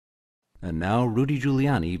And now, Rudy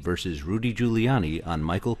Giuliani versus Rudy Giuliani on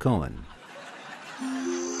Michael Cohen.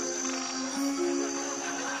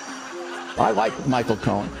 I like Michael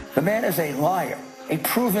Cohen. The man is a liar, a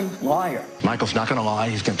proven liar. Michael's not going to lie.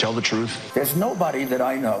 He's going to tell the truth. There's nobody that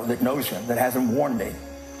I know that knows him that hasn't warned me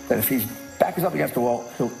that if he's back us up against the wall,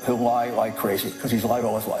 he'll lie like crazy, because he's lied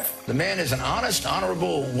all his life. The man is an honest,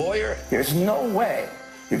 honorable lawyer. There's no way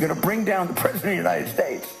you're going to bring down the President of the United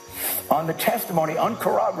States on the testimony,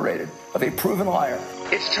 uncorroborated, of a proven liar.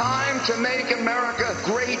 It's time to make America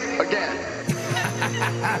great again.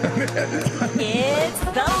 It's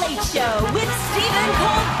the late